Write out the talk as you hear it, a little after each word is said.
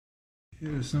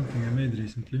Here is something I made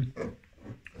recently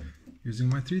using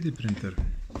my 3D printer.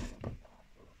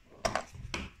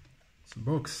 It's a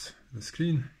box, the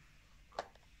screen,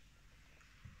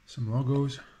 some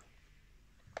logos,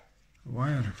 a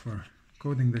wire for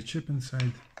coding the chip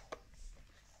inside,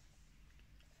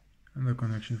 and a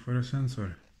connection for a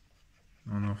sensor,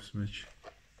 on-off switch.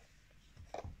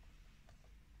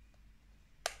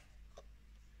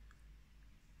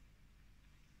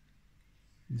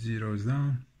 Zeros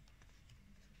down,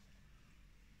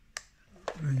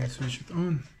 then you switch it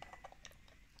on.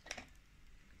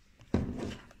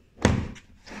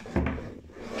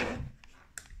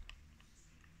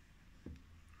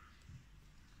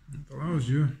 It allows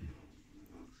you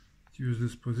to use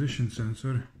this position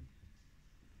sensor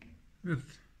with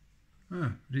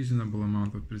a reasonable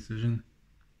amount of precision.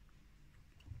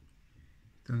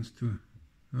 It tends to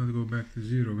not go back to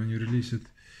zero when you release it,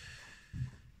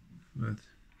 but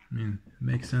I mean, it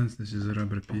makes sense. This is a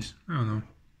rubber piece. I don't know.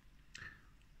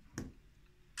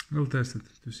 We'll test it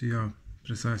to see how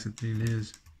precise it really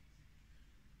is.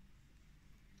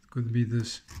 It could be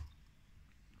this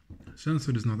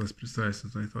sensor is not as precise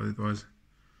as I thought it was,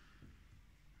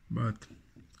 but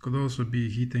it could also be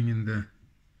heating in the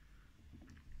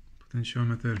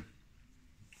potentiometer.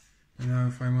 And now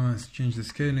if I want to change the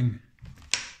scaling,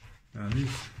 at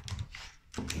least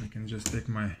I can just take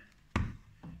my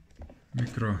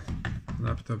micro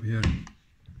laptop here,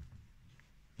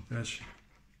 attach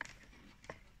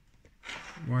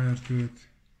wire to it,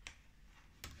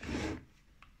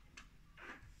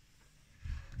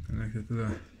 connect it to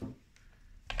the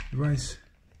device.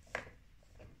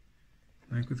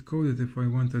 I could code it if I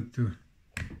wanted to